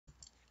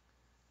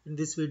In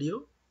this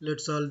video,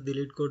 let's solve the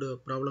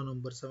Leetcode problem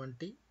number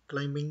 70,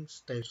 climbing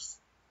stairs.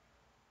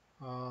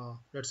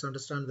 Let's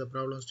understand the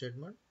problem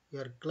statement.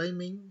 You are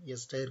climbing a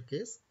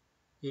staircase.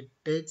 It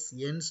takes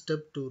n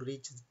steps to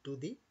reach to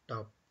the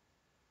top.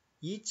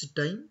 Each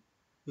time,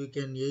 you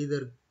can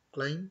either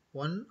climb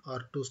one or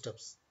two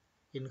steps.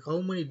 In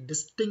how many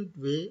distinct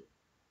way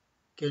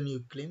can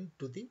you climb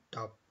to the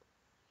top?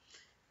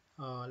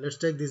 Let's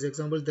take this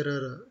example. There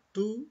are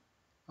two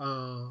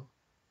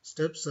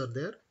steps are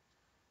there.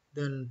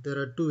 Then there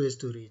are two ways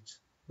to reach.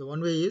 The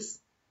one way is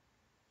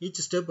each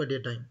step at a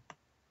time.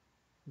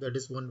 That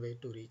is one way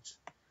to reach.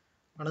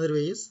 Another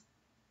way is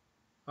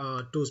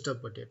two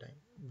steps at a time.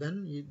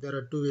 Then there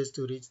are two ways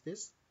to reach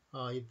this.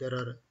 If there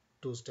are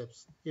two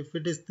steps, if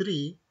it is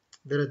three,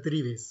 there are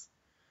three ways.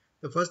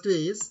 The first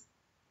way is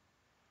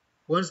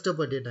one step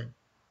at a time.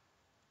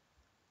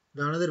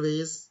 The another way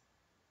is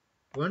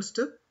one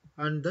step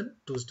and then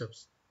two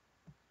steps.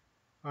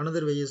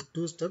 Another way is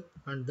two step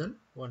and then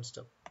one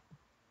step.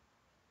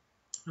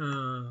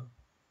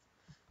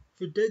 If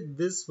you take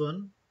this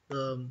one,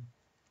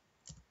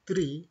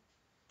 three,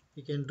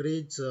 you can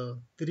reach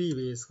three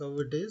ways. How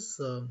it is?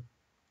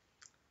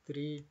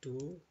 3,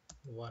 2,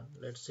 1.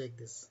 Let's check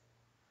this.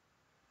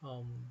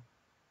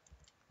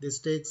 This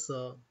takes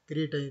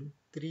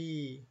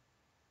three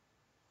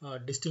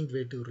distinct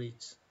way to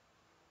reach.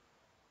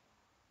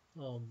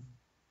 Um,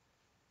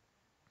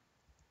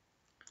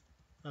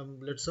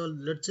 let's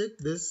check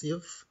this.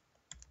 If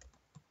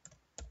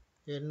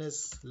n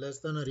is less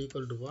than or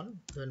equal to 1,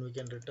 then we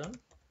can return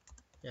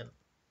n.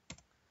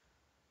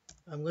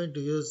 I'm going to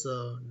use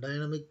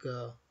dynamic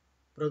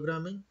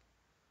programming.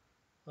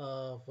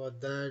 For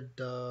that,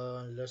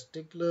 let's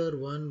declare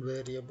one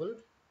variable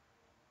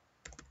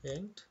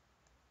int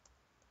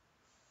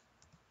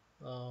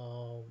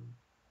um,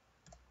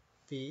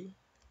 p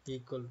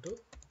equal to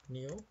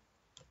new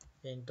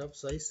int of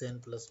size n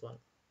plus 1.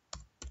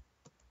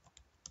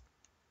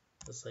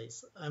 The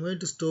size. I'm going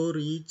to store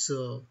each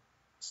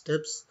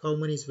steps, how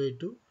many is way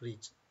to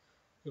reach.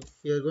 If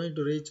we are going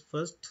to reach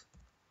first,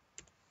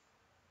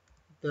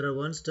 there are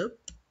one step,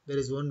 there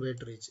is one way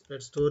to reach.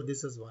 Let's store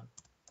this as 1.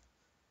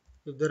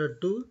 If there are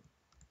two,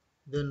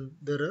 then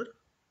there are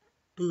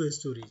two ways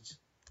to reach.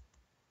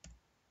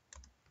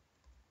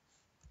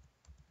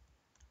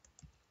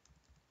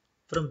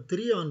 From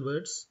 3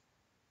 onwards,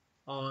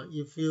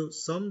 if you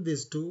sum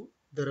these two,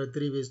 there are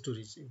three ways to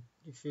reach.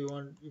 If you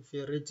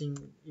are reaching,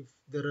 if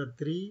there are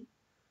three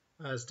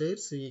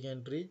stairs, you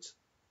can reach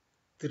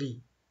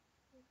three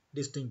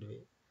distinct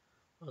way.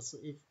 So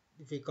if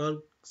we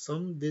call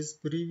sum this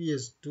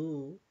previous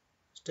two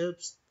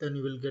steps, then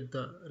you will get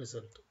the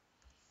result.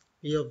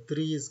 P of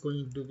 3 is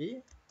going to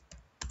be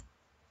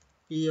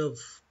P of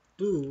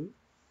 2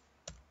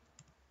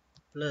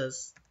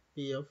 plus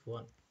P of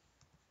 1.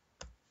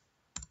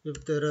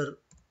 If there are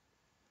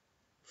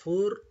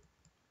 4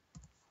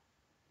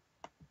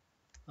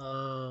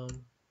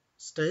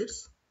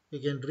 stairs, you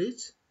can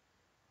reach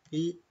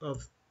P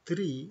of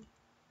 3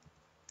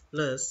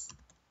 plus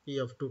P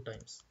of 2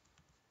 times.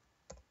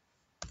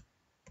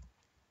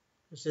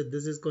 So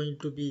this is going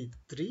to be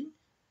 3,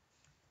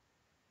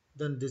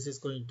 then this is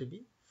going to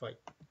be 5.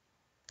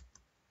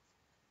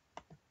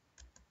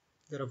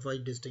 There are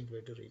 5 distinct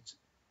ways to reach.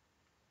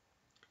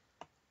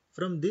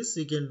 From this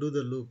you can do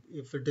the loop.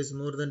 If it is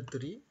more than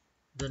 3,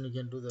 then you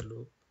can do the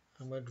loop.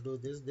 I'm going to do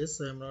this. This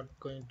I am not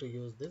going to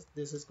use this.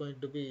 This is going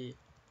to be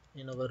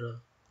in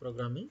our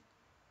programming.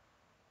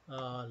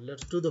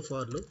 Let's do the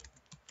for loop.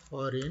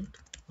 For int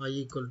I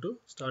equal to,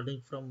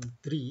 starting from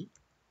 3,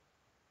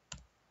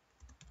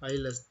 I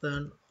less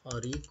than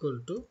or equal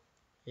to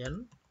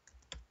n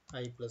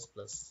I plus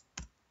plus.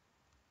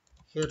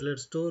 Here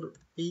let's store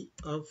P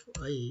of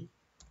I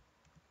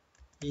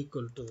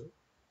equal to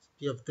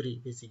P of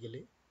 3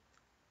 basically,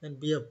 then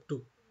P of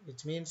 2,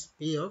 which means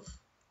P of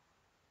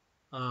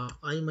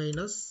I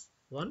minus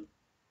 1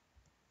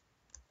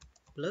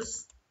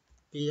 plus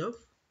P of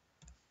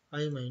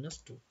I minus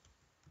 2.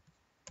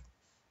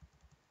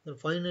 Then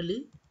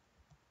finally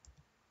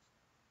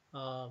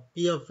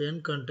P of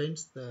n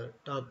contains the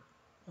top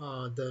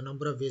the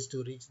number of ways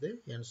to reach the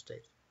n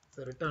state.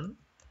 So return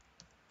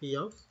P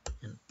of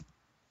n.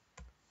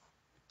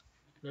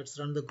 Let's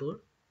run the code.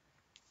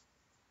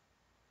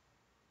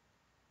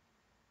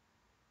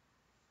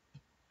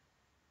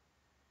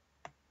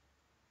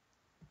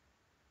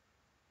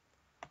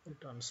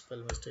 Return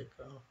spell mistake.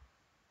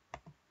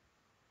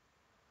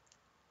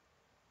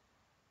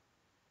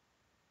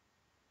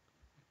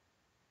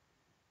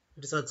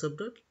 It is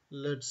accepted.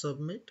 Let's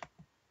submit.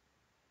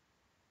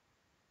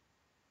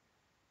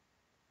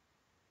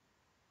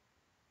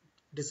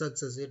 It is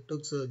success. It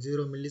took 0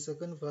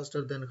 millisecond,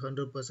 faster than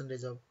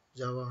 100% of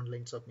Java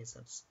online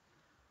submissions.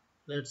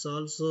 Let's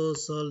also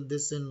solve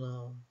this in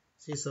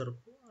C#.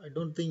 I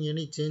don't think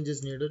any change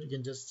is needed. You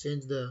can just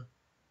change the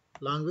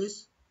language.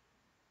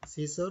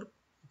 C#.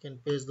 You can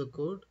paste the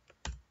code.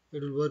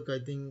 It will work. I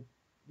think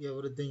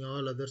everything,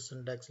 all other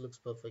syntax looks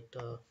perfect.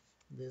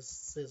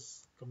 This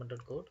is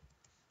commented code.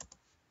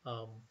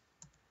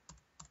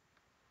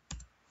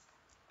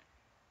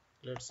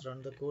 Let's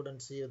run the code and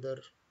see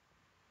whether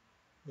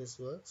this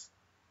works.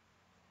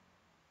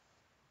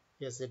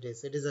 Yes, it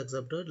is. It is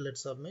accepted.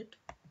 Let's submit.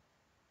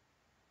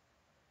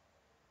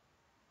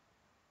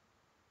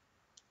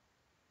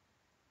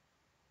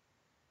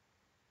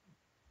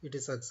 It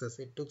is success.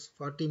 It took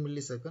 40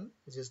 milliseconds,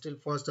 which is still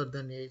faster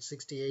than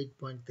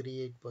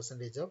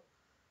 68.38% of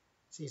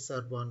C#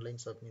 online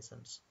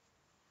submissions.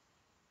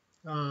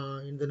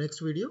 In the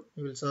next video,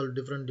 we will solve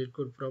different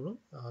LeetCode problem.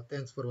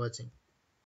 Thanks for watching.